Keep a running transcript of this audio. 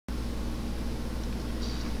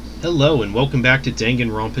Hello and welcome back to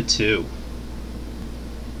Danganronpa 2.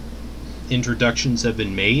 Introductions have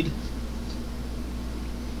been made.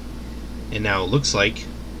 And now it looks like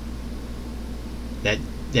that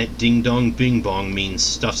ding dong bing bong means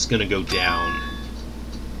stuff's gonna go down.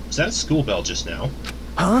 Was that a school bell just now?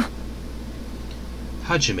 Huh?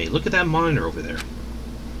 Hajime, look at that monitor over there.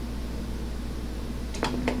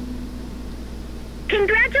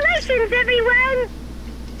 Congratulations, everyone!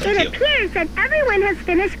 It appears that everyone has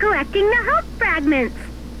finished collecting the hope fragments.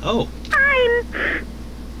 Oh. I'm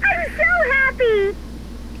so happy!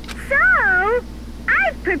 So,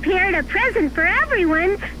 I've prepared a present for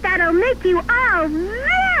everyone that'll make you all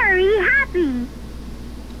very happy.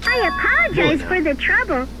 I apologize for the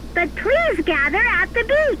trouble, but please gather at the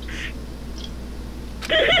beach.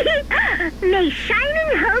 May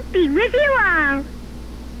shining hope be with you all.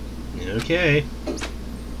 Okay.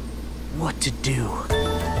 What to do?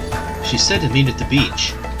 She said to meet at the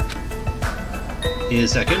beach.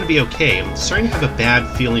 Is that going to be okay? I'm starting to have a bad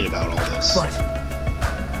feeling about all this. But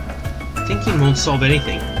Thinking won't solve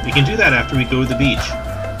anything. We can do that after we go to the beach.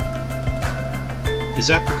 Is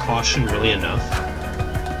that precaution really enough?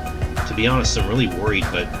 To be honest, I'm really worried,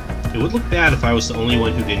 but it would look bad if I was the only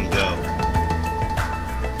one who didn't go.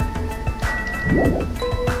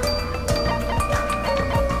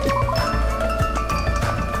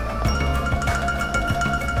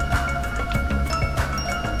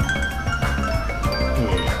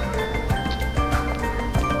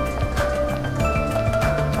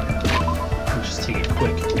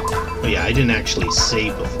 I didn't actually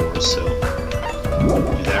save before, so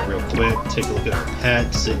do that real quick. Take a look at our pet.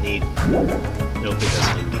 Does it need... Nope, it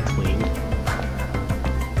doesn't need to be cleaned.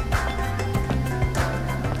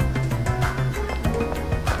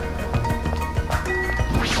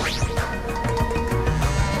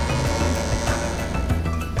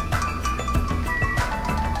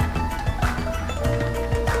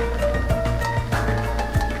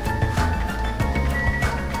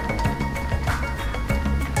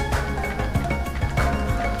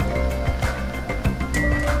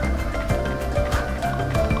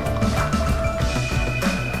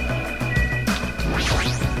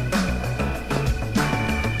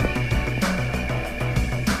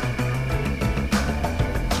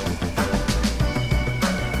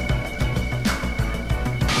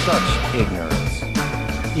 such ignorance.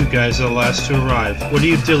 You guys are the last to arrive. What are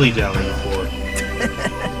you dilly-dallying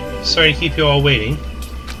for? Sorry to keep you all waiting.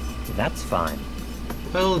 That's fine.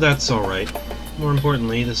 Well, that's alright. More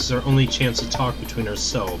importantly, this is our only chance to talk between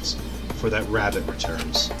ourselves before that rabbit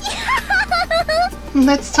returns.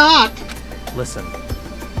 Let's talk! Listen.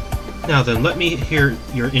 Now then, let me hear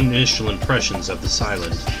your initial impressions of this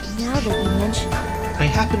island. Now that you mention it. I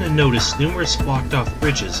happen to notice numerous blocked-off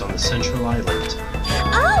bridges on the central island.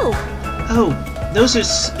 Oh! Oh, those are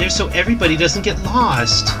there so everybody doesn't get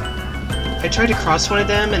lost. I tried to cross one of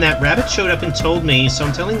them, and that rabbit showed up and told me, so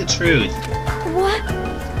I'm telling the truth. What?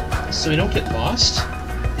 So we don't get lost?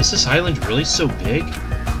 Is this island really so big?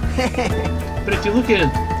 But if you look at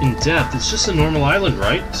it in depth, it's just a normal island,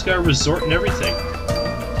 right? It's got a resort and everything.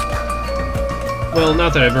 Well,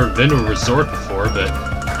 not that I've ever been to a resort before, but...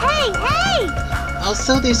 Hey, hey!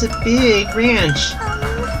 Also, there's a big ranch.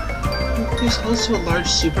 There's also a large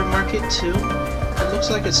supermarket, too. It looks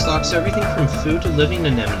like it stocks everything from food to living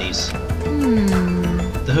anemones.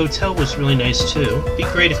 The hotel was really nice, too. Be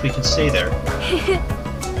great if we could stay there.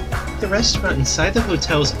 The restaurant inside the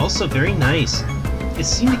hotel is also very nice. It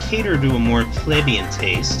seemed to cater to a more plebeian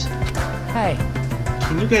taste. Hey.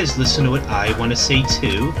 Can you guys listen to what I want to say,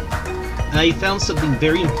 too? I found something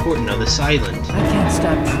very important on this island. I can't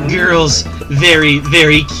stop dreaming. Girls. Very,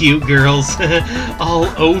 very cute girls. All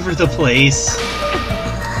over the place.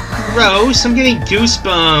 Gross, I'm getting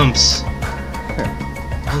goosebumps.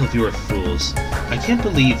 All of you are fools. I can't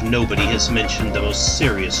believe nobody has mentioned the most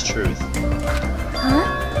serious truth.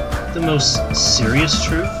 Huh? The most serious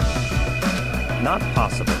truth? Not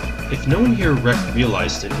possible. If no one here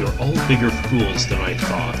realized it, you're all bigger fools than I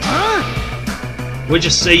thought. What'd you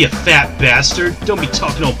say, you fat bastard? Don't be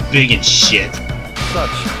talking all big and shit.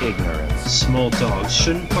 Such ignorance. Small dogs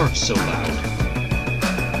shouldn't bark so loud.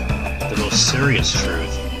 The most serious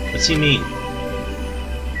truth. What's he mean?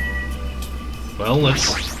 Well,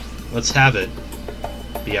 let's have it,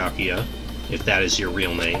 Byakuya, if that is your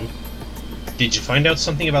real name. Did you find out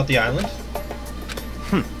something about the island?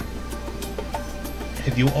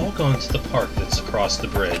 Have you all gone to the park that's across the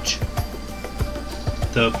bridge?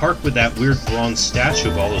 The park with that weird bronze statue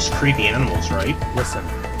of all those creepy animals, right? Listen.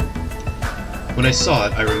 When I saw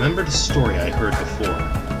it, I remembered a story I heard before.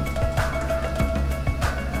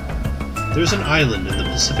 There's an island in the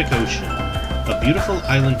Pacific Ocean, A beautiful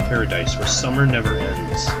island paradise where summer never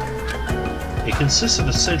ends. It consists of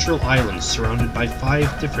a central island surrounded by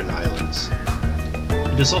 5 different islands.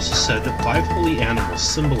 It is also said that 5 holy animals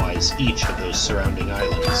symbolize each of those surrounding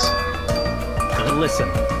islands. Listen.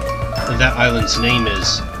 And that island's name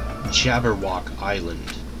is Jabberwock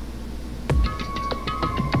Island.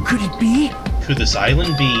 Could it be? Could this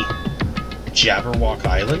island be Jabberwock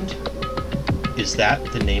Island? Is that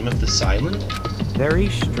the name of this island? Very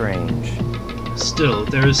strange. Still,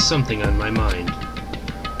 there is something on my mind.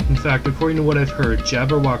 In fact, according to what I've heard,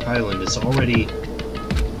 Jabberwock Island is already...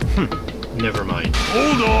 Never mind.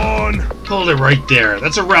 Hold on! Hold it right there.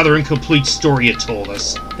 That's a rather incomplete story it told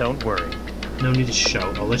us. Don't worry. No need to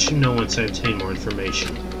shout. I'll let you know once I obtain more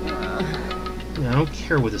information. I don't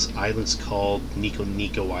care what this island's called,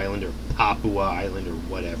 Nico Island or Papua Island or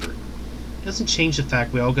whatever. It doesn't change the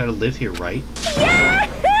fact we all gotta live here, right?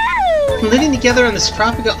 Yahoo! Living together on this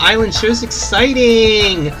tropical island sure is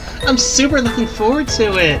exciting! I'm super looking forward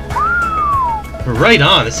to it! Right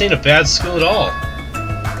on, this ain't a bad school at all.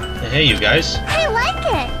 Hey, you guys. I like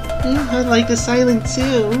it. I like this island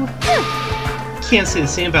too. Can't say the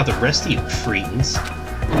same about the rest of you cretins.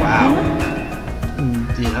 Wow.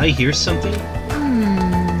 Did I hear something?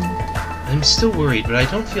 I'm still worried, but I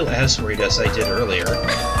don't feel as worried as I did earlier.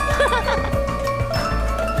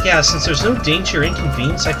 Yeah, since there's no danger or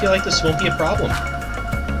inconvenience, I feel like this won't be a problem.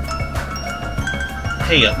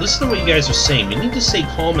 Hey, listen to what you guys are saying. We need to stay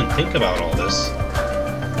calm and think about all this.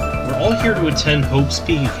 We're all here to attend Hope's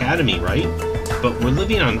Peak Academy, right? But we're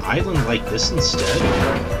living on an island like this instead?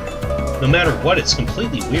 No matter what, it's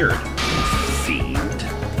completely weird. Fiend.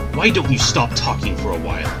 Why don't you stop talking for a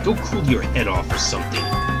while? Go cool your head off or something.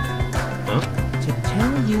 Huh? To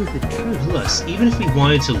tell you the truth. Plus, even if we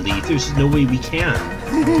wanted to leave, there's no way we can.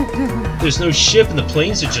 There's no ship and the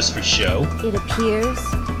planes are just for show. It appears.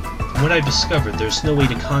 From what I've discovered, there's no way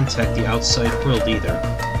to contact the outside world either.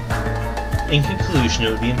 In conclusion,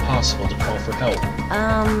 it would be impossible to call for help.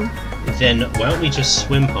 Then, why don't we just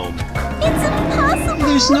swim home? It's impossible!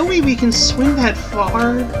 There's no way we can swim that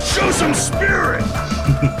far. Show some spirit!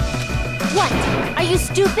 What? Are you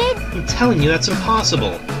stupid? I'm telling you, that's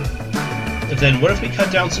impossible. Then what if we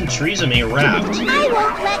cut down some trees and make a raft? I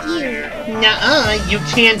won't let you. Nuh-uh, you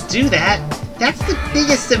can't do that. That's the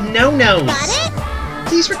biggest of no-nos. Got it?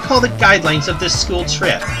 These were called the guidelines of this school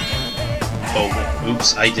trip. Oh,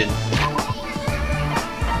 oops, I didn't.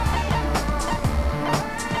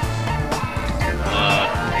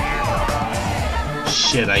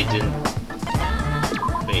 Shit, I didn't.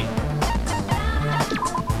 Wait.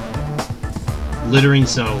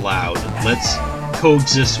 Littering's not allowed. Let's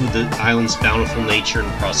coexist with the island's bountiful nature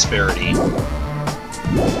and prosperity.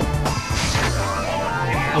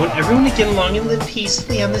 I want everyone to get along and live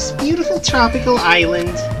peacefully on this beautiful tropical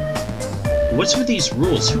island. What's with these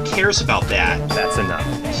rules? Who cares about that? That's enough.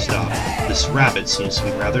 Stop. This rabbit seems to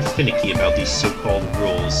be rather finicky about these so-called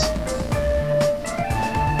rules.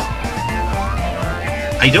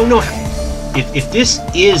 I don't know how, if this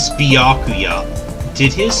is Byakuya,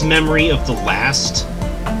 did his memory of the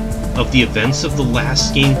events of the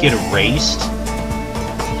last game get erased?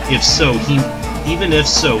 If so, even if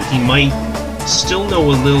so, he might still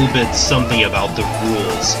know a little bit something about the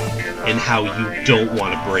rules and how you don't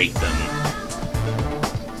want to break them.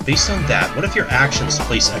 Based on that, what if your actions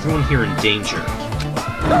place everyone here in danger?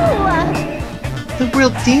 The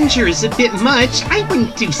real danger is a bit much. I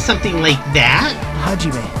wouldn't do something like that.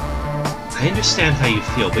 Hajime. I understand how you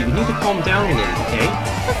feel, but you need to calm down a little, okay?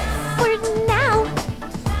 For now.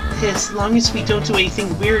 As long as we don't do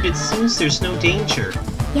anything weird, it seems there's no danger.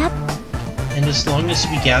 Yep. And as long as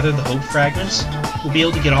we gather the hope fragments, we'll be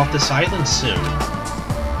able to get off this island soon.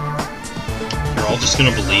 You're all just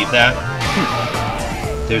gonna believe that?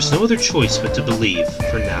 There's no other choice but to believe,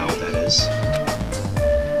 for now, that is.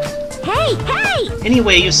 Hey, hey!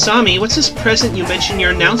 Anyway, Usami, what's this present you mentioned in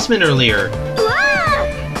your announcement earlier?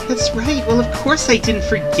 Love! That's right, well of course I didn't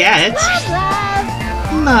forget!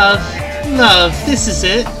 Love! Love, this is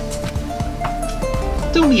it!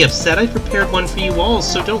 Don't be upset, I prepared one for you all,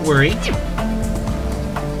 so don't worry.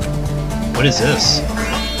 What is this?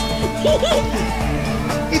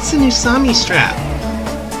 It's an Usami strap.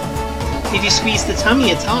 If you squeeze the tummy,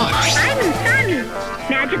 it talks. I'm Usami,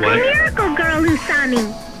 magical What? miracle girl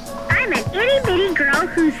Usami. I'm an itty-bitty girl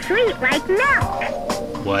who's sweet like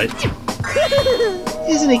milk. What?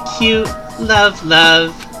 Isn't it cute? Love,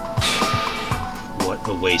 love. What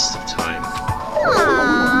a waste of time.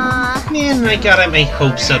 Aww. Man, I got my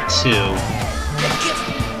hopes up too.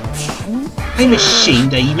 I'm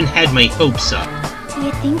ashamed I even had my hopes up. Do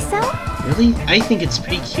you think so? Really? I think it's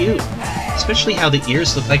pretty cute. Especially how the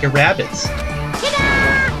ears look like a rabbit's.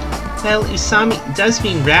 Well, Usami does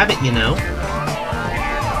mean rabbit, you know.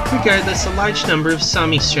 Regardless, a large number of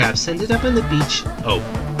Usami straps ended up on the beach. Oh.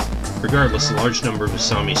 Regardless, a large number of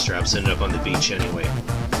Usami straps ended up on the beach anyway.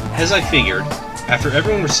 As I figured, after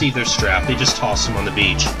everyone received their strap, they just tossed them on the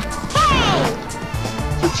beach.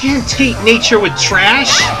 You can't taint nature with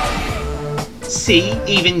trash! See,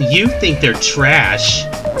 even you think they're trash.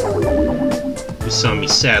 Usami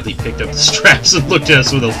sadly picked up the straps and looked at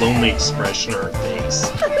us with a lonely expression on her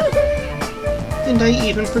face. And I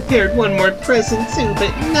even prepared one more present too,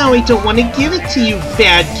 but now I don't want to give it to you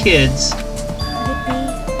bad kids.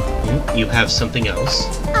 You have something else?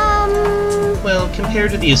 Well,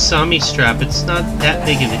 compared to the Usami strap, it's not that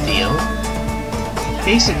big of a deal.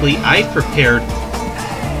 Basically, I've prepared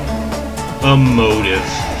a motive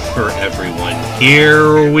for everyone.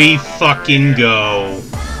 Here we fucking go.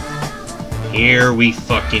 Here we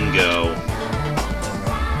fucking go.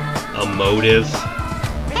 A motive.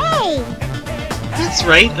 Hey! That's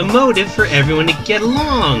right, a motive for everyone to get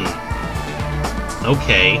along.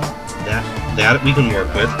 Okay, that we can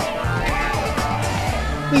work with.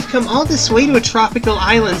 We've come all this way to a tropical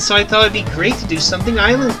island, so I thought it'd be great to do something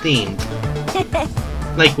island-themed.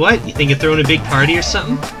 Like what? You think you're throwing a big party or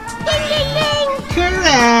something?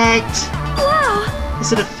 Correct! Wow!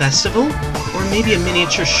 Is it a festival? Or maybe a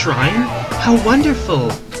miniature shrine? How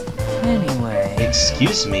wonderful! Anyway...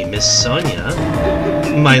 Excuse me, Miss Sonia.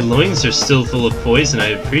 My loins are still full of poison.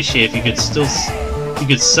 I'd appreciate if you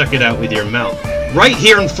could suck it out with your mouth. Right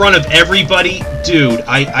here in front of everybody? Dude,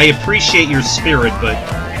 I appreciate your spirit, but...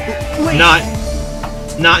 Wait.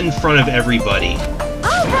 Not in front of everybody.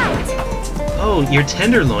 Alright! Oh, your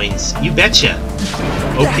tenderloins. You betcha.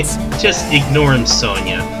 Okay, just ignore him,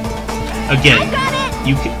 Sonia. Again,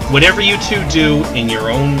 you can, whatever you two do in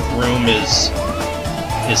your own room is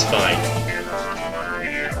fine.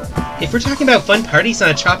 If we're talking about fun parties on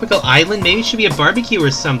a tropical island, maybe it should be a barbecue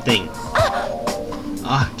or something.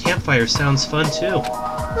 Campfire sounds fun too.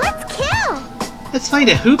 Let's kill! Let's find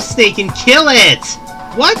a hoop snake and kill it!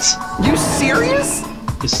 What? You serious?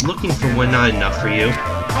 Is looking for one not enough for you?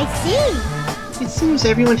 I see! It seems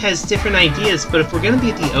everyone has different ideas, but if we're gonna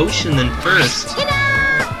be at the ocean, then first...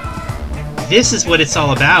 Ta-da! This is what it's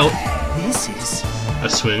all about. This is... A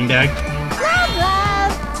swimming bag? Love,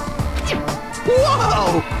 love!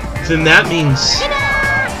 Whoa! Then that means...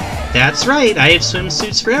 Ta-da! That's right, I have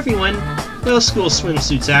swimsuits for everyone. Well, school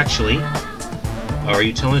swimsuits, actually. Are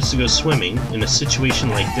you telling us to go swimming in a situation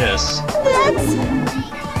like this?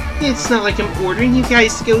 It's not like I'm ordering you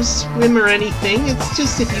guys to go swim or anything. It's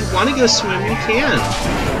just if you want to go swim, you can.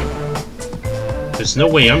 There's no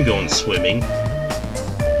way I'm going swimming.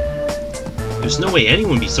 There's no way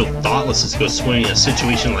anyone would be so thoughtless as to go swimming in a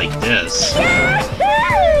situation like this.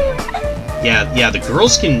 Yeah, the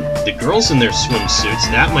girls in their swimsuits,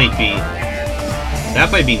 that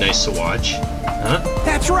might be nice to watch. Huh?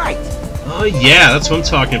 That's right! Oh yeah, that's what I'm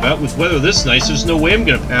talking about. With weather this nice, there's no way I'm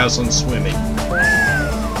gonna pass on swimming.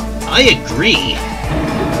 I agree.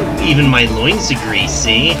 Even my loins agree,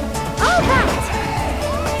 see?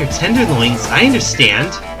 Alright! Your tenderloins, I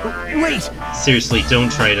understand. Wait! Seriously, don't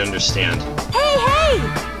try to understand. Hey, hey!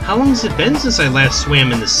 How long has it been since I last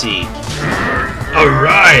swam in the sea?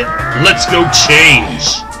 Alright, let's go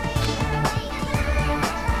change!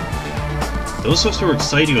 Those of us who were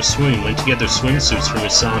excited to go swimming went to get their swimsuits from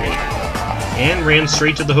Usami, and ran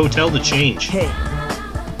straight to the hotel to change. Hey.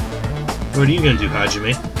 What are you gonna do,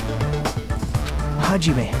 Hajime?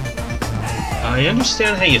 Hajime. I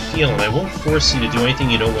understand how you feel, and I won't force you to do anything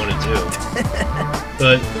you don't want to do.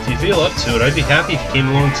 But if you feel up to it, I'd be happy if you came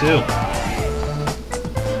along too.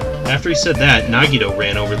 After he said that, Nagito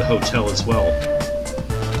ran over to the hotel as well.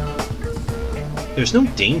 There's no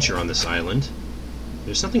danger on this island.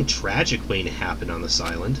 There's nothing tragic waiting to happen on this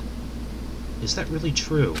island. Is that really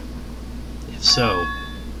true? If so,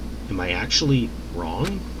 am I actually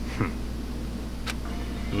wrong?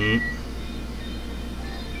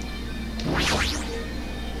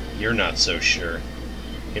 You're not so sure.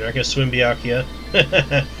 You're not gonna swim, Byakuya?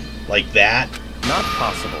 Like that? Not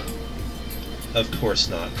possible. Of course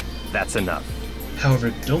not. That's enough.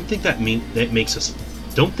 However, don't think that makes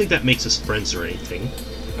us friends or anything.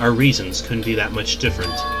 Our reasons couldn't be that much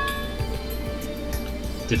different.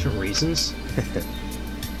 Different reasons?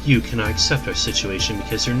 You cannot accept our situation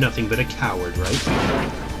because you're nothing but a coward, right?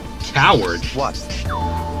 Coward? What?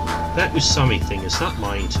 That Usami thing is not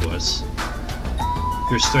lying to us.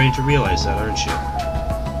 You're starting to realize that, aren't you?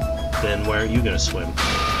 Then why aren't you gonna swim?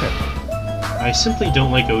 I simply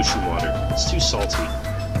don't like ocean water. It's too salty.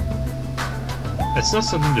 That's not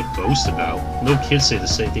something to boast about. No kids say the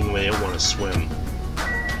same thing when they don't want to swim.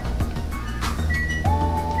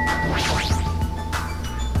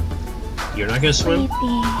 You're not gonna swim?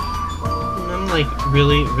 Sleepy. I'm like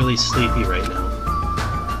really, really sleepy right now.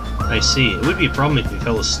 I see. It would be a problem if you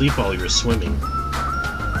fell asleep while you were swimming.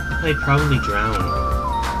 I'd probably drown.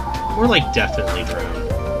 More like definitely drown.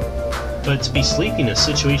 But to be sleepy in a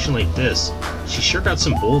situation like this, she sure got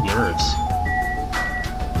some bold nerves.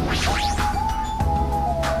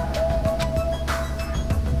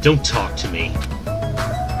 Don't talk to me.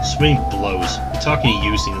 Swimming blows. Talking to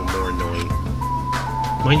you is even more annoying.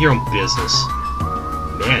 Mind your own business.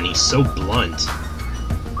 Man, he's so blunt.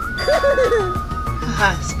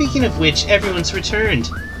 Speaking of which, everyone's returned.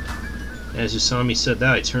 As Usami said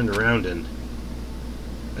that, I turned around and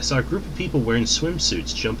I saw a group of people wearing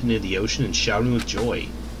swimsuits jump into the ocean and shouting with joy.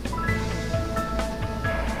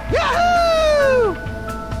 Yahoo!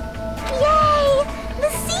 Yay! The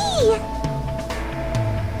sea!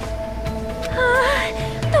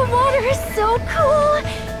 The water is so cool!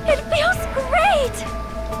 It feels great!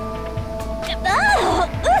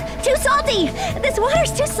 Too salty! This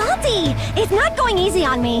water's too salty! It's not going easy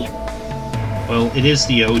on me. Well, it is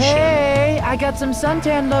the ocean. Hey, I got some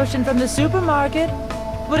suntan lotion from the supermarket.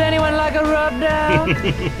 Would anyone like a rub down?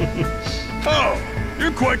 Oh,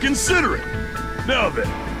 you're quite considerate. Now then,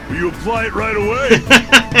 will you apply it right away?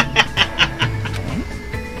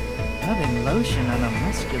 Rubbing lotion on a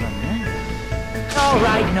muscular man. All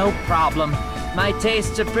right, no problem. My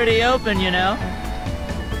tastes are pretty open, you know.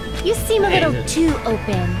 You seem a little too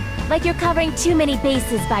open. Like you're covering too many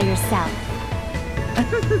bases by yourself.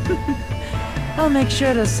 I'll make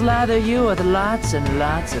sure to slather you with lots and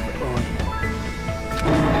lots of oil.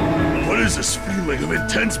 What is this feeling of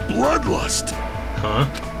intense bloodlust? Huh?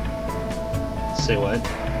 Say what?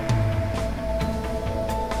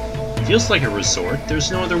 Feels like a resort. There's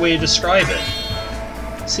no other way to describe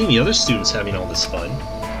it. Seeing the other students having all this fun,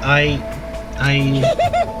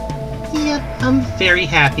 Yep, I'm very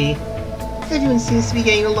happy. Everyone seems to be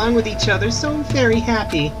getting along with each other, so I'm very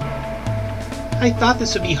happy. I thought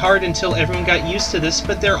this would be hard until everyone got used to this,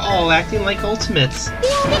 but they're all acting like ultimates. Ding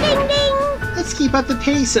ding ding! Let's keep up the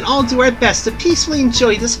pace and all do our best to peacefully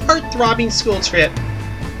enjoy this heart-throbbing school trip.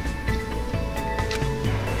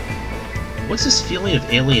 What's this feeling of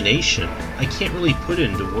alienation? I can't really put it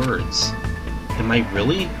into words. Am I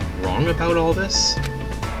really wrong about all this?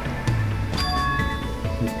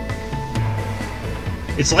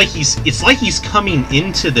 It's like he's coming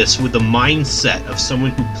into this with the mindset of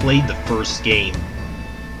someone who played the first game.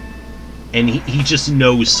 And he just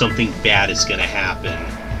knows something bad is gonna happen.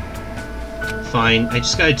 Fine, I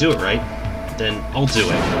just gotta do it, right? Then I'll do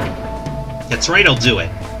it. That's right, I'll do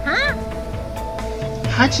it. Huh?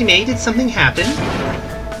 Hajime, did something happen?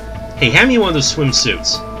 Hey, hand me one of those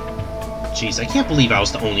swimsuits. Jeez, I can't believe I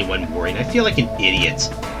was the only one worrying. I feel like an idiot.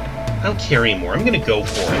 I don't care anymore. I'm gonna go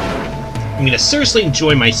for it. I'm gonna seriously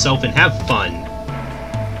enjoy myself and have fun.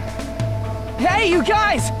 Hey, you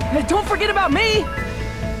guys! Don't forget about me!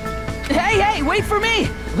 Hey, wait for me!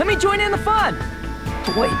 Let me join in the fun!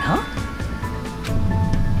 Wait, huh?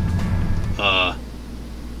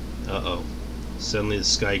 Uh-oh. Suddenly the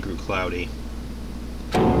sky grew cloudy.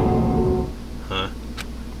 Huh?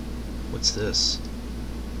 What's this?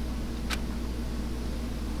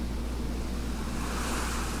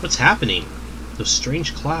 What's happening? Those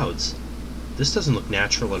strange clouds. This doesn't look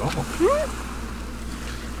natural at all.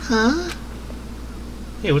 Huh?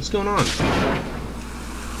 Hey, what's going on?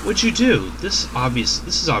 What'd you do? This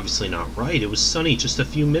is obviously not right. It was sunny just a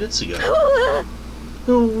few minutes ago.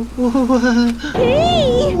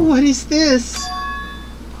 Hey! What is this?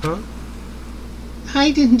 Huh?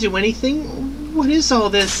 I didn't do anything. What is all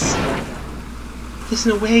this? There's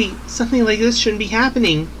no way. Something like this shouldn't be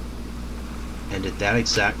happening. And at that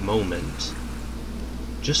exact moment,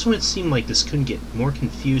 just when it seemed like this couldn't get more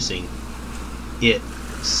confusing, it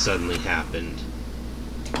suddenly happened.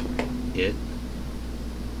 It?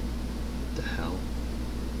 The hell?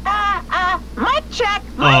 Mic check!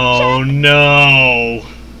 Oh no!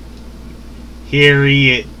 Here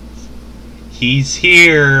he is. He's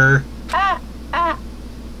here.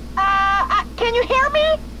 Can you hear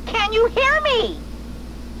me? Can you hear me?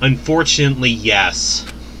 Unfortunately, yes.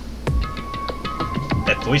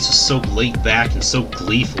 That voice was so laid back and so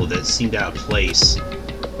gleeful that it seemed out of place.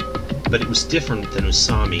 But it was different than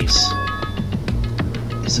Usami's.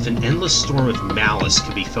 As if an endless storm of malice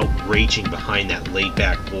could be felt raging behind that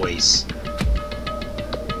laid-back voice.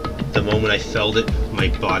 The moment I felt it, my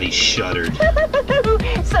body shuddered.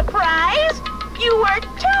 Surprised? You were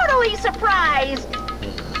totally surprised!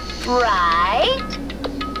 Right?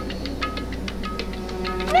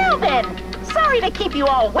 Now then, sorry to keep you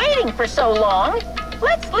all waiting for so long.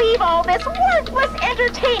 Let's leave all this worthless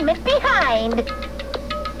entertainment behind.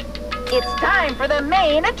 It's time for the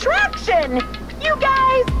main attraction! You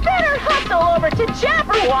guys better hustle over to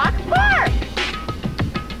Jabberwock Park!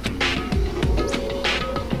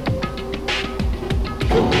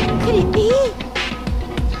 Could it be?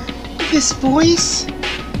 This voice?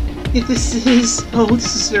 If this is... Oh,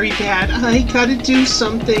 this is very bad. I gotta do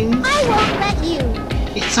something. I won't let you.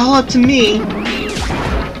 It's all up to me.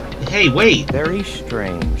 Hey, wait. Very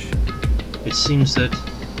strange. It seems that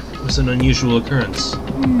it was an unusual occurrence.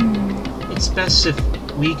 It's best if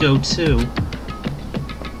we go too.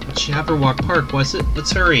 Jabberwock Park, was it?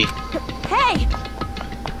 Let's hurry. Hey!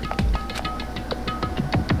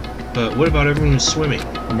 But what about everyone who's swimming?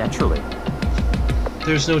 Naturally.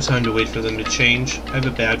 There's no time to wait for them to change. I have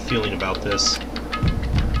a bad feeling about this.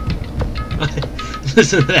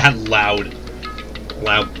 Listen to that loud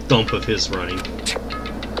thump of his running.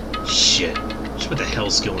 Shit. Just what the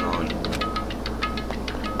hell's going on?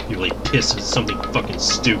 You're really pissed at something fucking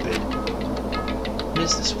stupid. What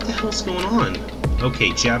is this? What the hell's going on? Okay,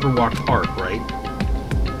 Jabberwock Park, right?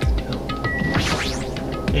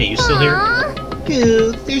 Oh. Hey, you still here?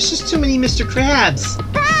 Ew, there's just too many Mr. Krabs.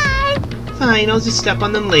 Bye! Fine, I'll just step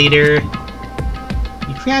on them later.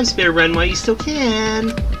 You crabs better run while you still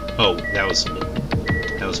can. Oh, that was me.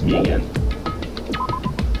 That was me again.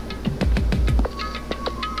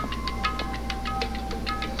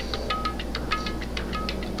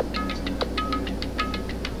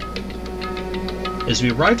 As we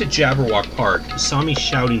arrived at Jabberwock Park, Usami's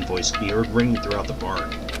shouting voice could be heard ringing throughout the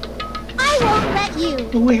park. I won't let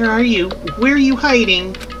you. Where are you? Where are you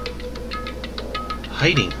hiding?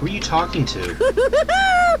 Hiding? Who are you talking to?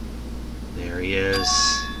 There he is.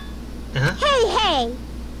 Huh? Hey, hey!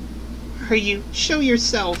 Where are you? Show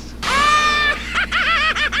yourself.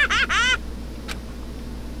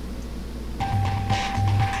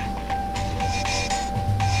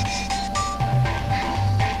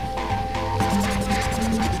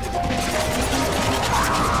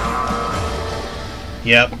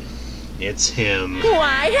 Yep, it's him.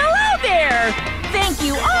 Why, hello there! Thank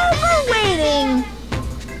you all for waiting!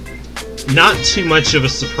 Not too much of a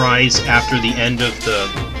surprise after the end of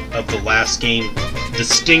the last game. The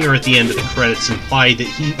stinger at the end of the credits implied that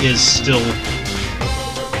he is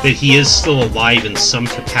still alive in some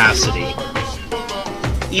capacity.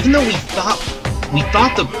 Even though we thought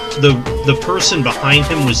the person behind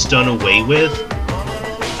him was done away with,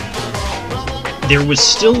 there was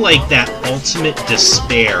still like that ultimate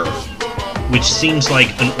despair, which seems like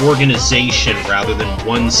an organization rather than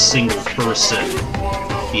one single person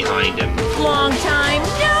behind him. Long time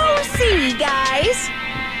no see, guys!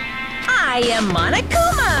 I am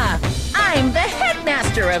Monokuma! I'm the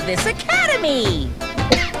headmaster of this academy!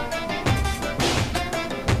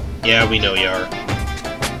 Yeah, we know you are.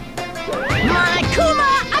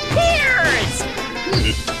 Monokuma appears!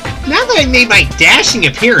 Now that I made my dashing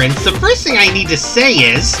appearance, the first thing I need to say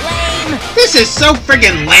is... Lame! This is so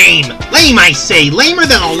friggin' lame! Lame, I say! Lamer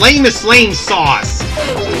than the lamest lame sauce!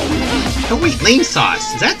 Oh wait, lame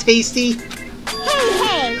sauce. Is that tasty? Hey,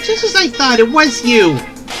 hey! Just as I thought, it was you!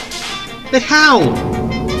 But how?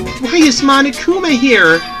 Why is Monokuma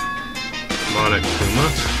here?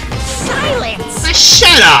 Monokuma? Silence!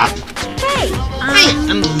 Shut up! Hey, I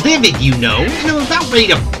am livid, you know, and I'm about ready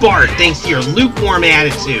to bark thanks to your lukewarm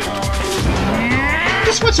attitude.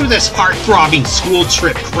 Just what's with this heart-throbbing school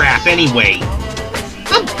trip crap, anyway?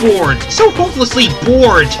 I'm bored, so hopelessly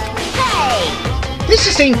bored! Hey! This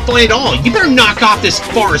just ain't fun at all. You better knock off this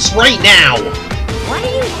farce right now! What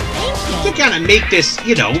are you thinking? You gotta make this,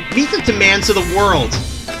 you know, meet the demands of the world.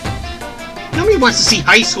 Nobody wants to see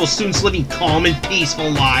high school students living calm and peaceful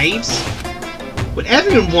lives. What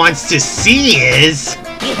everyone wants to see is...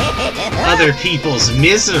 other people's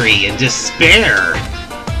misery and despair.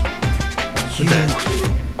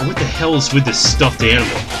 What the hell is with this stuffed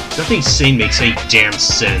animal? Nothing sane makes any damn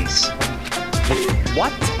sense.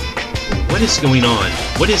 What? What is going on?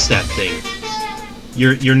 What is that thing?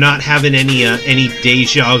 You're not having any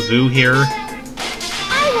deja vu here?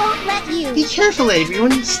 I won't let you. Be careful,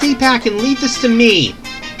 everyone. Stay back and leave this to me.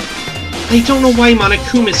 I don't know why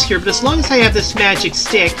Monokuma's here, but as long as I have this magic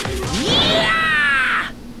stick...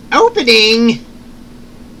 Yeah! Opening!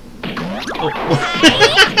 Oh.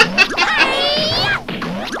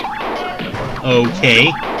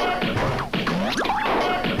 Okay.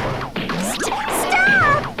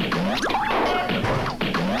 Stop!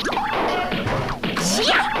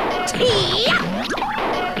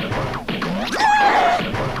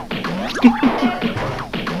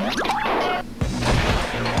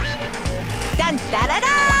 Dun da da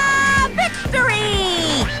da!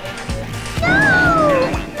 Victory!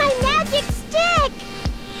 No! My magic stick!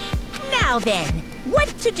 Now then, what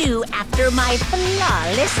to do after my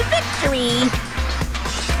flawless victory.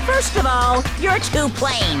 First of all, you're too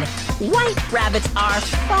plain. White rabbits are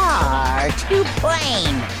far too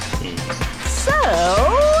plain. So,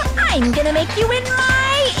 I'm gonna make you in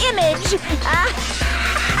my image.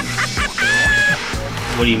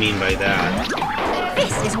 What do you mean by that?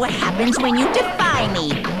 This is what happens when you defy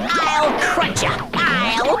me. I'll crunch ya.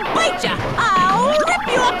 I'll bite ya. I'll rip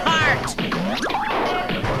you apart.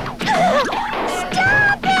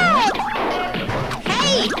 Stop it!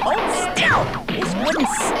 Hey, hold still. This wooden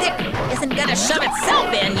stick isn't gonna shove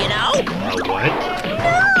itself in, you know. What?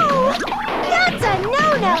 No! That's a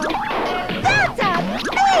no-no! That's a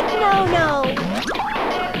big no-no!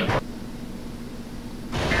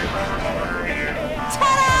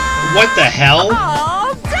 Ta-da! What the hell?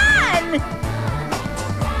 All done!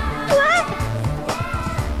 What?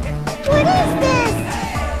 What is this?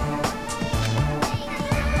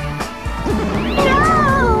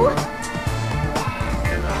 No!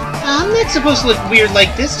 I'm not supposed to look weird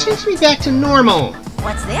like this. Change me back to normal.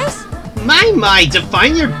 What's this? My,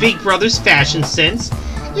 define your big brother's fashion sense.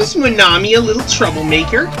 Is Manami a little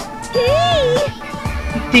troublemaker? Hey!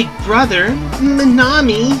 Big brother?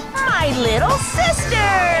 Manami? My little sister!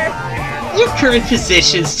 Your current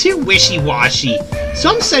position's too wishy-washy, so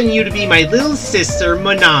I'm sending you to be my little sister,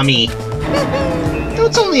 Manami. Though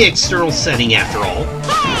it's only an external setting after all.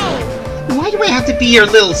 Hey! Why do I have to be your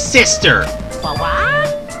little sister?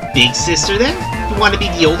 What? Big sister, then? You want to be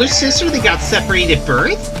the older sister that got separated at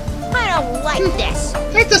birth? I don't like this.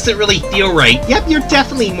 That doesn't really feel right. Yep, you're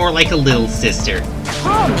definitely more like a little sister.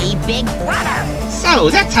 Call me Big Brother. So,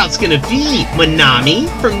 that's how it's gonna be, Manami.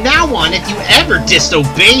 From now on, if you ever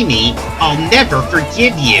disobey me, I'll never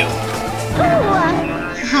forgive you.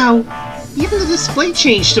 Ooh, How? Even the display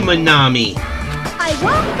changed to Manami. I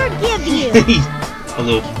won't forgive you! A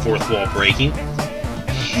little fourth wall breaking.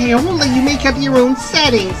 Hey, I won't let you make up your own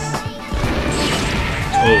settings.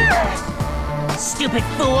 Oh. Stupid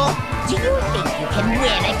fool. Do you think you can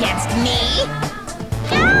win against me?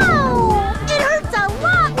 No! It hurts a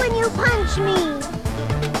lot when you punch me!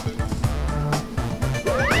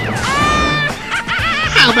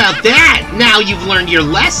 How about that? Now you've learned your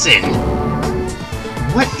lesson.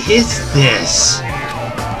 What is this?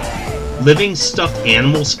 Living stuffed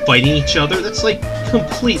animals fighting each other? That's like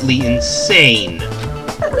completely insane.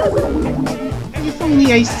 If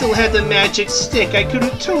only I still had the magic stick, I could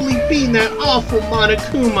have totally beaten that awful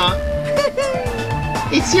Monokuma.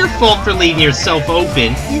 It's your fault for leaving yourself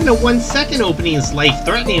open. Even a 1 second opening is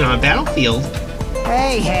life-threatening on a battlefield.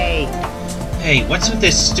 Hey. Hey, what's with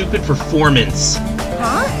this stupid performance?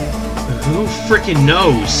 Huh? Who frickin'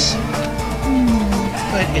 knows?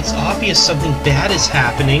 But it's obvious something bad is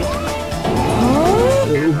happening.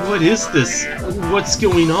 What is this? What's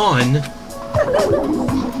going on?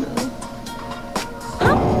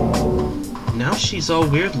 Now she's all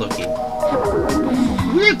weird looking.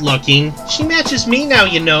 Weird looking? She matches me now,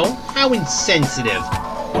 you know. How insensitive.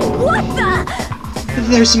 What the?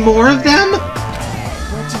 There's more of them?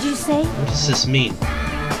 What did you say? What does this mean?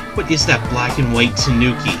 What is that black and white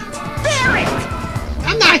tanuki? Bear it!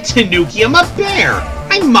 I'm not a tanuki, I'm a bear!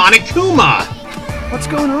 I'm Monokuma! What's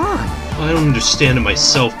going on? I don't understand it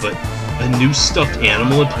myself, but a new stuffed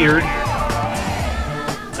animal appeared?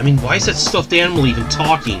 I mean, why is that stuffed animal even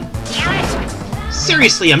talking? Damn it!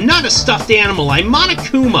 Seriously, I'm not a stuffed animal, I'm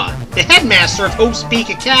Monokuma, the headmaster of Hope's Peak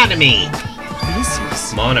Academy! This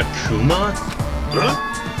is... Monokuma? Huh?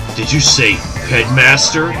 Did you say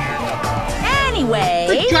headmaster?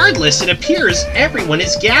 Anyway... Regardless, it appears everyone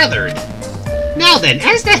is gathered. Now then,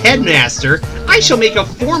 as the headmaster, I shall make a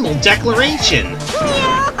formal declaration.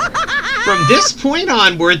 From this point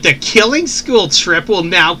onward, the killing school trip will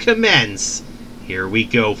now commence. Here we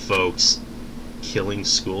go, folks. Killing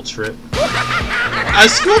school trip? A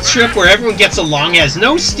school trip where everyone gets along has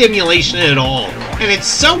no stimulation at all, and it's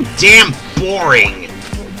so damn boring.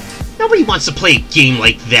 Nobody wants to play a game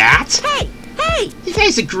like that. Hey! You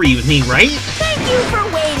guys agree with me, right? Thank you for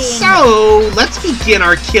waiting! So, let's begin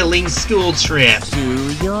our killing school trip.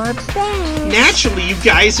 Do your best. Naturally, you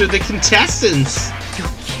guys are the contestants. You're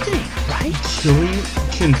kidding, right? Killing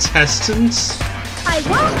contestants? I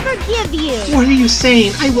won't forgive you! What are you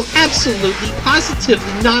saying? I will absolutely,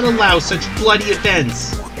 positively not allow such bloody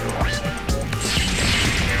events.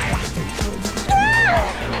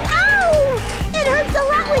 Ow! It hurts a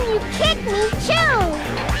lot when you kick me, too!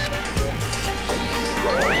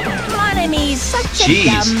 Monomi's such Jeez. a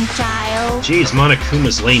dumb child. Jeez,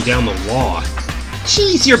 Monokuma's laying down the law.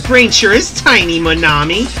 Jeez, your brain sure is tiny,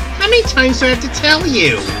 Monami. How many times do I have to tell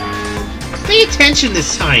you? Pay attention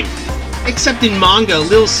this time. Except in manga,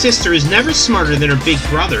 little sister is never smarter than her big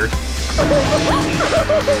brother.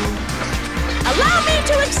 Allow me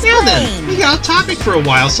to explain! Now then, we got off topic for a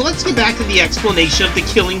while, so let's get back to the explanation of the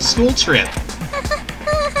killing school trip.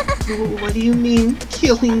 What do you mean,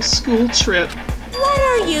 killing school trip? What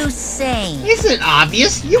are you saying? Isn't it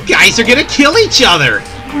obvious? You guys are gonna kill each other!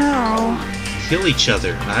 No. Kill each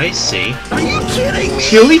other, I see. Are you kidding me?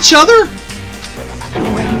 Kill each other?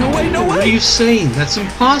 No way, no way, no What are way! you saying? That's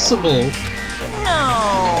impossible.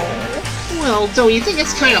 No. Well, don't you think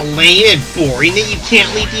it's kind of lame and boring that you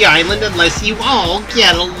can't leave the island unless you all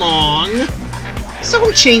get along? So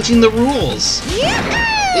I'm changing the rules.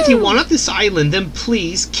 If you want off this island, then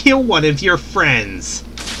please kill one of your friends.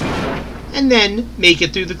 And then make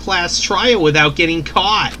it through the class trial without getting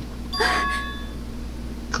caught.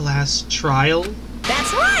 Class trial?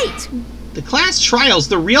 That's right! The class trial's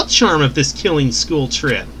the real charm of this killing school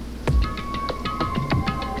trip.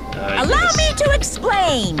 Allow me to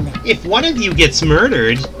explain! If one of you gets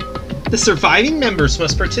murdered, the surviving members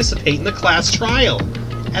must participate in the class trial.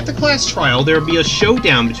 At the class trial, there will be a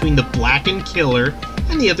showdown between the blackened killer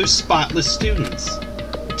and the other spotless students.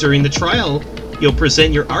 During the trial, you'll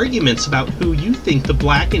present your arguments about who you think the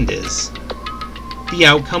blackened is. The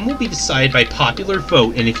outcome will be decided by popular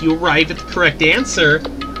vote, and if you arrive at the correct answer,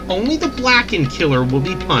 only the blackened killer will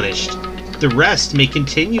be punished. The rest may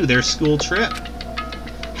continue their school trip.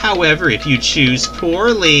 However, if you choose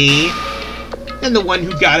poorly, then the one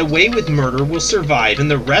who got away with murder will survive, and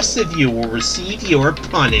the rest of you will receive your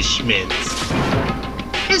punishment.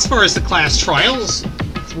 As far as the class trials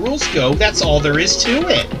rules go, that's all there is to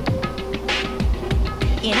it.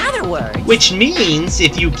 In other words... Which means,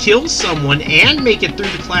 if you kill someone and make it through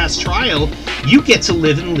the class trial, you get to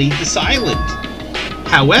live and leave this island.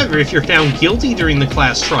 However, if you're found guilty during the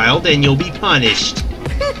class trial, then you'll be punished.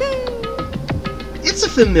 It's a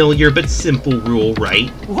familiar but simple rule, right?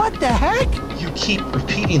 What the heck? You keep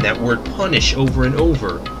repeating that word punish over and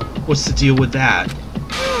over. What's the deal with that?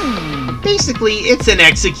 Basically, it's an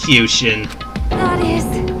execution. That is...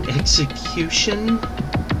 Execution?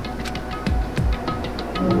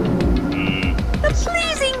 The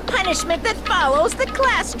pleasing punishment that follows the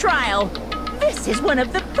class trial. This is one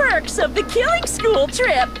of the perks of the killing school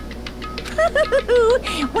trip.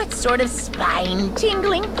 What sort of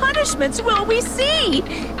spine-tingling punishments will we see?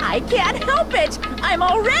 I can't help it. I'm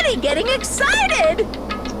already getting excited.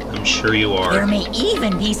 I'm sure you are. There may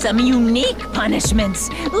even be some unique punishments,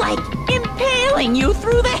 like impaling you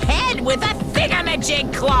through the head with a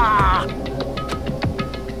thingamajig claw.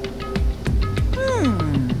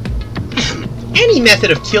 Any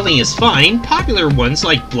method of killing is fine. Popular ones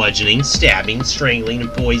like bludgeoning, stabbing, strangling,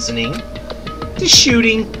 and poisoning. To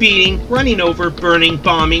shooting, beating, running over, burning,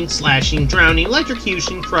 bombing, slashing, drowning,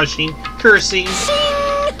 electrocution, crushing, cursing.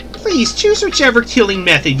 Please choose whichever killing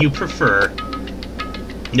method you prefer.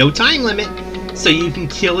 No time limit, so you can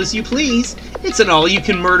kill as you please. It's an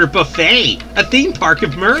all-you-can-murder buffet, a theme park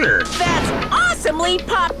of murder. That's awesomely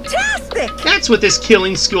pop-tastic! That's what this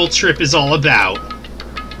killing school trip is all about.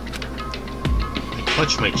 I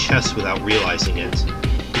clutch my chest without realizing it.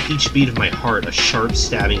 With each beat of my heart, a sharp,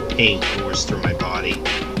 stabbing pain courses through my body.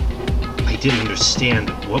 I didn't understand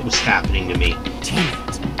what was happening to me. Damn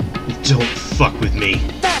it. Don't fuck with me.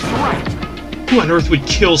 That's right. Who on earth would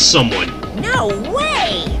kill someone? No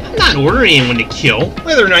way! I'm not ordering anyone to kill.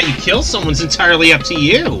 Whether or not you kill someone's entirely up to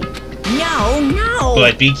you. No!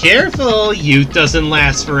 But be careful, youth doesn't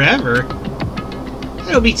last forever.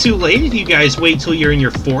 It'll be too late if you guys wait till you're in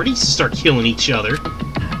your 40s to start killing each other.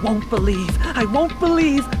 I won't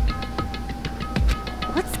believe.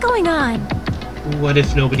 What's going on? What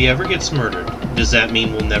if nobody ever gets murdered? Does that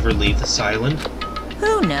mean we'll never leave this island?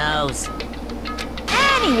 Who knows?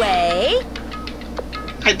 Anyway...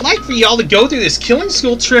 I'd like for y'all to go through this killing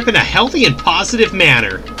school trip in a healthy and positive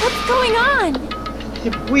manner. What's going on?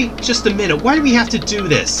 Hey, wait just a minute, why do we have to do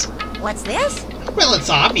this? What's this? Well, it's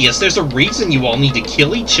obvious. There's a reason you all need to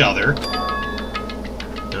kill each other.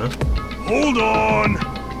 Huh? Hold on!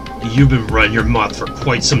 You've been running your mouth for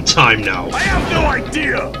quite some time now. I have no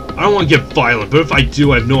idea! I don't want to get violent, but if I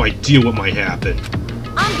do, I have no idea what might happen.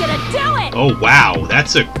 I'm gonna do it! Oh, wow.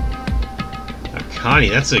 That's a... Connie,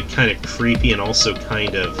 that's a kind of creepy and also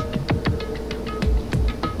kind of...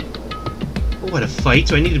 What, a fight?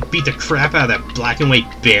 Do I need to beat the crap out of that black and white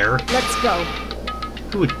bear? Let's go.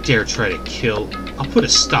 Who would dare try to kill? I'll put a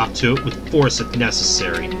stop to it with force if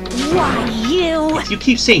necessary. Why, you... If you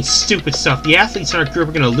keep saying stupid stuff, the athletes in our group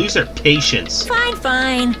are going to lose their patience.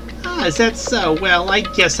 Fine. Ah, is that so? Well, I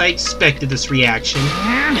guess I expected this reaction.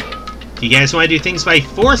 If you guys want to do things by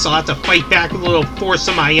force, I'll have to fight back with a little force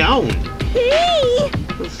of my own. Hey!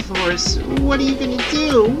 course. What are you gonna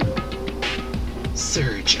do?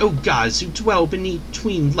 Surge, O gods who dwell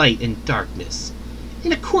between light and darkness.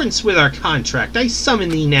 In accordance with our contract, I summon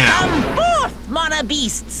thee now. Come forth, mana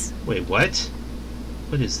beasts! Wait, what?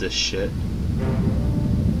 What is this shit?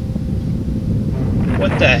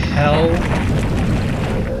 What the hell?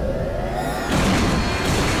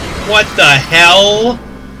 What the hell?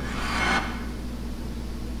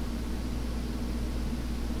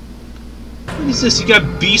 What is this? You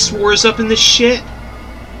got Beast Wars up in this shit?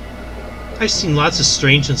 I've seen lots of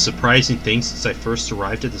strange and surprising things since I first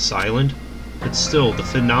arrived at this island, but still, the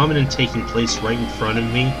phenomenon taking place right in front of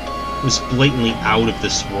me was blatantly out of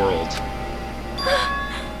this world.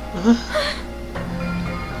 What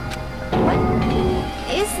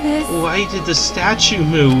is this? Why did the statue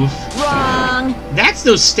move? Wrong! That's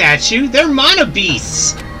no statue! They're mana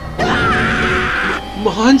beasts!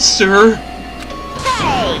 Monster!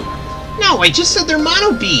 Hey! No, I just said they're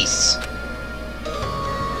mono beasts!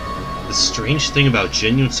 The strange thing about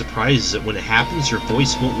genuine surprise is that when it happens, your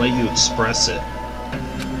voice won't let you express it.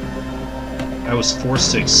 I was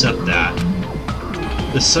forced to accept that.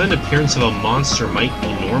 The sudden appearance of a monster might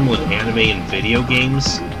be normal in anime and video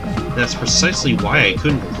games, and that's precisely why I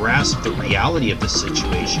couldn't grasp the reality of the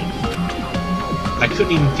situation. I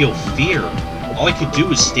couldn't even feel fear. All I could do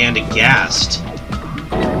was stand aghast.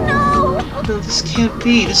 No! No, this can't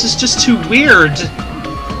be. This is just too weird.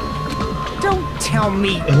 Don't tell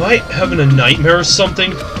me. Am I having a nightmare or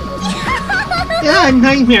something? Yeah, a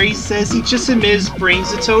nightmare, he says. He just admitted his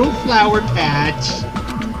brain's a total flower patch.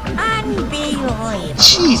 Unbelievable.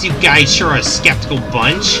 Jeez, you guys sure are a skeptical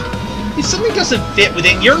bunch. If something doesn't fit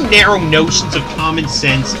within your narrow notions of common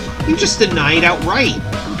sense, you just deny it outright.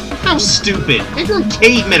 How stupid. Everyone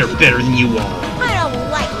cavemen are better than you all. I don't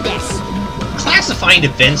like this. Classifying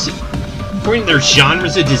events according to their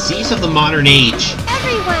genres a disease of the modern age.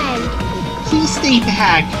 Everyone! Please stay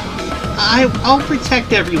back. I'll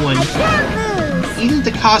protect everyone. I can't lose! Even at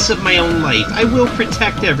the cost of my own life, I will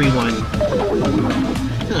protect everyone.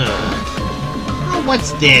 Oh,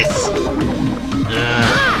 what's this?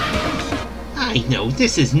 I know,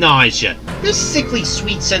 this is nausea. This sickly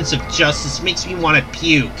sweet sense of justice makes me want to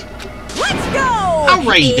puke. Let's go!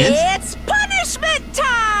 Alrighty then. It's punishment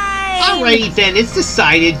time! Alrighty then, it's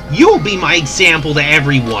decided. You'll be my example to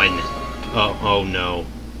everyone. Oh no.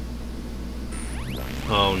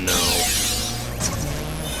 Oh no.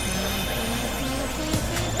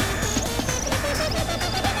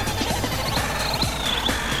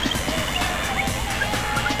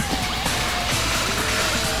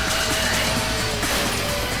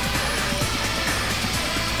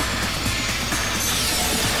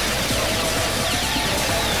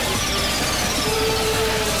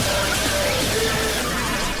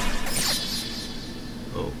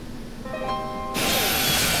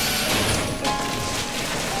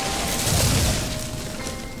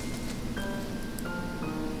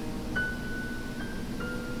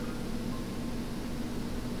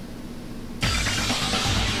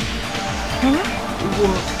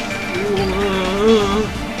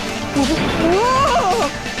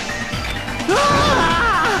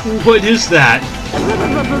 What is that?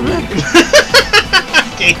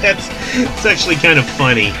 Okay, that's actually kind of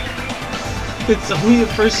funny. It's only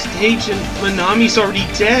the first stage and Manami's already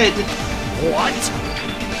dead. What?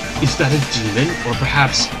 Is that a demon? Or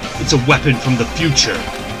perhaps it's a weapon from the future?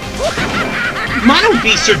 Mono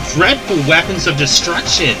beasts are dreadful weapons of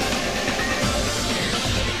destruction!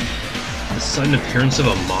 The sudden appearance of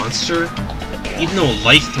a monster? Even though a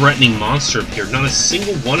life-threatening monster appeared, not a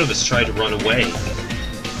single one of us tried to run away.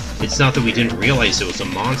 It's not that we didn't realize it was a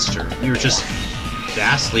monster. We were just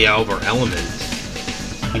vastly out of our element.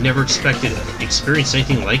 We never experienced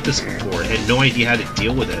anything like this before, and had no idea how to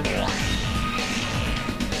deal with it.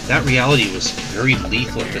 That reality was very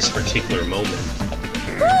lethal at this particular moment.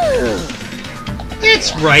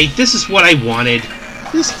 That's right, this is what I wanted.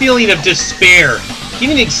 This feeling of despair.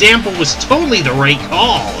 Giving an example was totally the right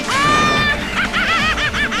call.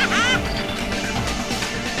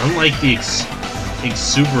 Unlike the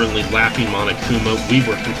exuberantly laughing Monokuma, we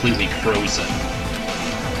were completely frozen.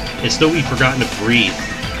 As though we'd forgotten to breathe,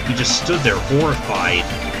 we just stood there horrified.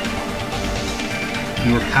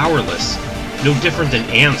 We were powerless, no different than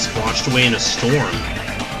ants washed away in a storm.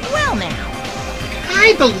 Well now.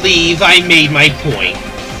 I believe I made my point.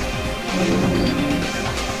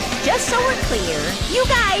 Just so we're clear, you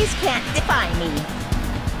guys can't defy me.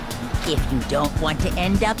 If you don't want to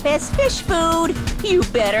end up as fish food, you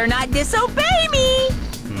better not disobey me!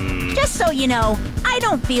 Just so you know, I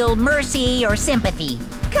don't feel mercy or sympathy,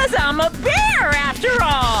 'cause I'm a bear after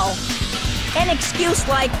all! An excuse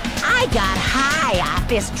like, I got high off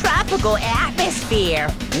this tropical atmosphere.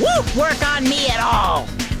 Won't work on me at all.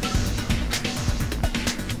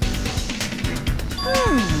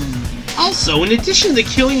 Also, in addition to the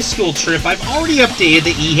killing school trip, I've already updated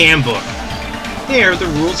the e-handbook. There, the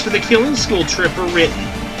rules for the killing school trip are written,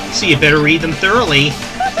 so you better read them thoroughly.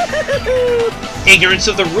 Ignorance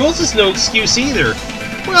of the rules is no excuse either.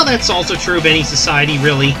 Well, that's also true of any society,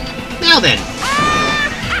 really. Now then,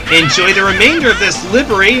 enjoy the remainder of this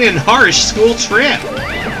liberating and harsh school trip!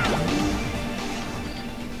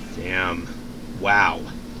 Damn. Wow.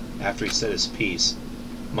 After he said his piece,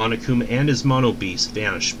 Monokuma and his Mono Beast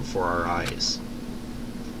vanished before our eyes.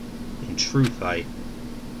 In truth, I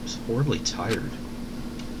was horribly tired.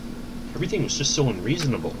 Everything was just so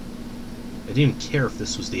unreasonable. I didn't care if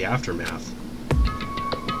this was the aftermath.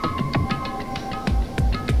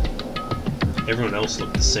 Everyone else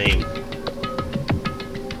looked the same.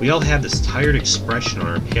 We all had this tired expression on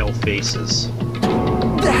our pale faces.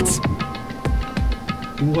 That's...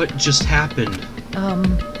 What just happened?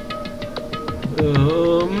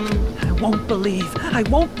 I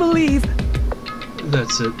won't believe.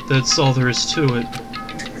 That's it. That's all there is to it.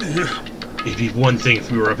 It'd be one thing if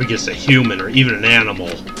we were up against a human or even an animal.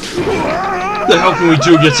 The hell can we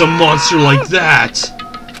do against a monster like that?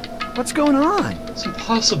 What's going on? It's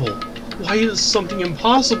impossible. Why is something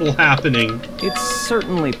impossible happening? It's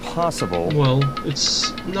certainly possible. Well,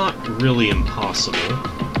 it's not really impossible.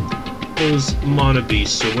 Those Mono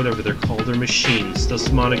Beasts, or whatever they're called, are machines. Thus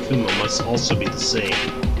Monokuma must also be the same.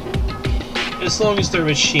 As long as they're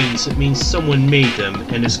machines, it means someone made them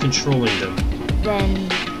and is controlling them. Then...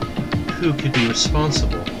 Who could be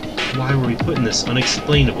responsible? Why were we put in this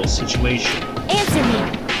unexplainable situation? Answer me!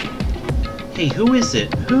 Hey, who is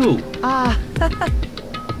it? Who?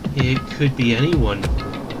 It could be anyone.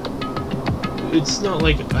 It's not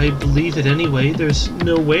like I believe it anyway. There's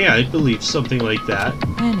no way I'd believe something like that.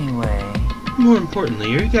 Anyway... More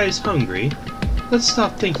importantly, are you guys hungry? Let's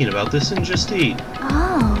stop thinking about this and just eat.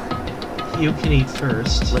 Oh. You can eat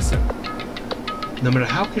first. Listen, No matter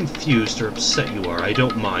how confused or upset you are, I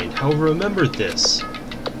don't mind. However, remember this.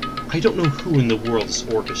 I don't know who in the world is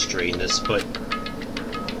orchestrating this, but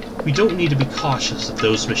we don't need to be cautious of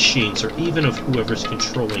those machines or even of whoever's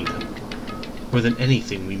controlling them. More than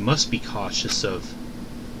anything, we must be cautious of...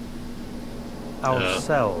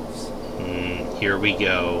 ourselves. Here we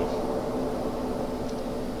go.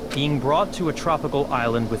 Being brought to a tropical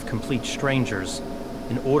island with complete strangers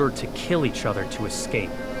in order to kill each other to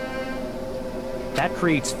escape. That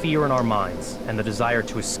creates fear in our minds, and the desire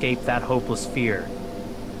to escape that hopeless fear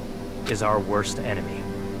is our worst enemy.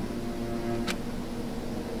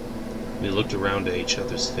 We looked around at each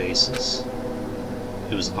other's faces.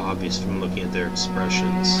 It was obvious from looking at their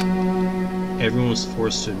expressions. Everyone was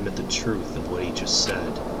forced to admit the truth of what he just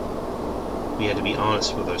said. We had to be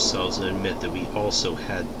honest with ourselves and admit that we also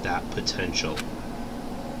had that potential.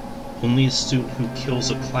 Only a student who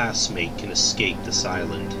kills a classmate can escape this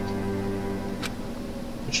island.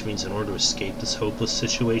 Which means in order to escape this hopeless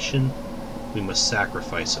situation, we must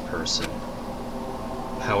sacrifice a person.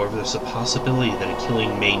 However, there's a possibility that a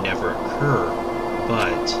killing may never occur,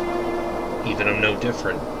 but even I'm no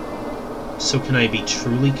different. So can I be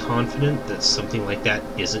truly confident that something like that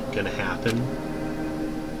isn't going to happen?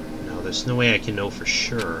 No, there's no way I can know for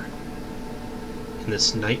sure. In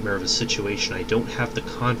this nightmare of a situation, I don't have the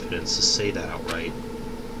confidence to say that outright.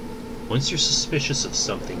 Once you're suspicious of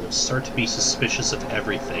something, you'll start to be suspicious of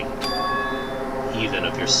everything, even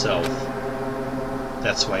of yourself.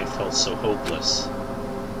 That's why it felt so hopeless.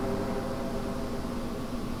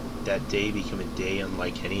 That day became a day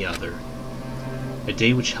unlike any other. A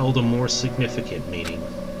day which held a more significant meaning.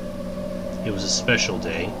 It was a special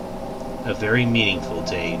day, a very meaningful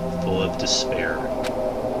day full of despair.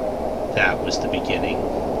 That was the beginning.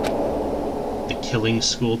 The killing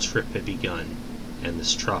school trip had begun, and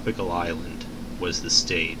this tropical island was the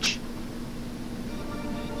stage.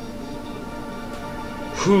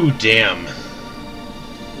 Whew, damn.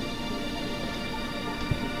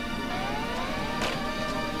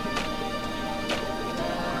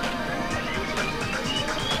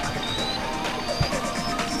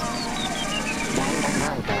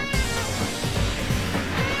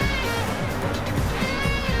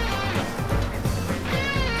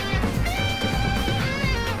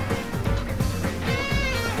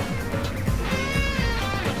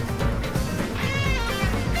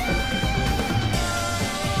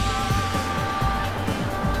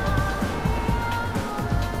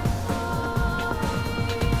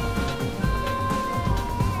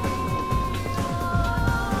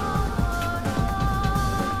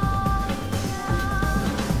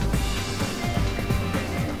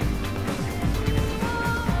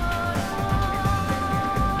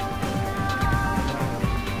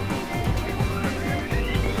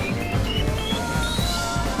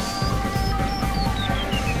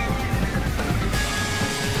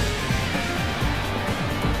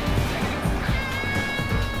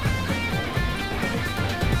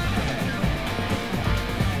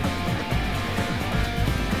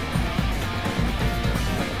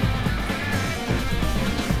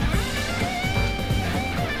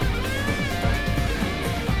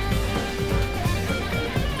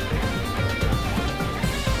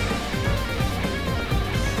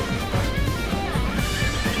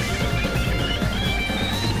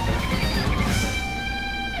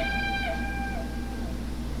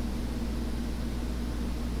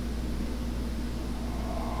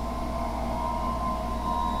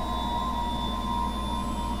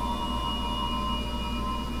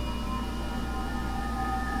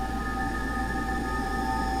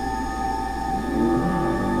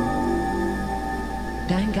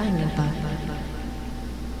 Danganronpa.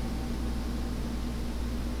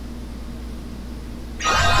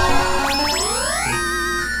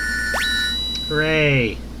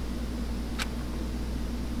 Hooray!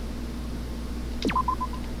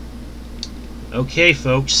 Okay,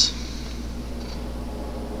 folks.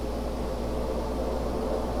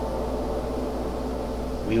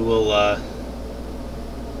 We will,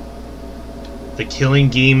 the killing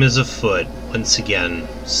game is afoot, once again.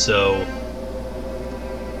 So,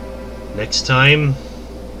 next time,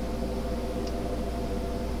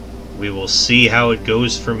 we will see how it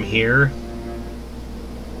goes from here.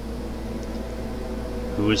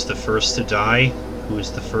 Who is the first to die? Who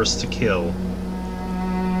is the first to kill?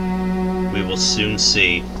 We will soon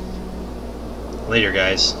see. Later,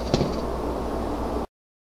 guys.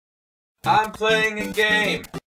 I'm playing a game.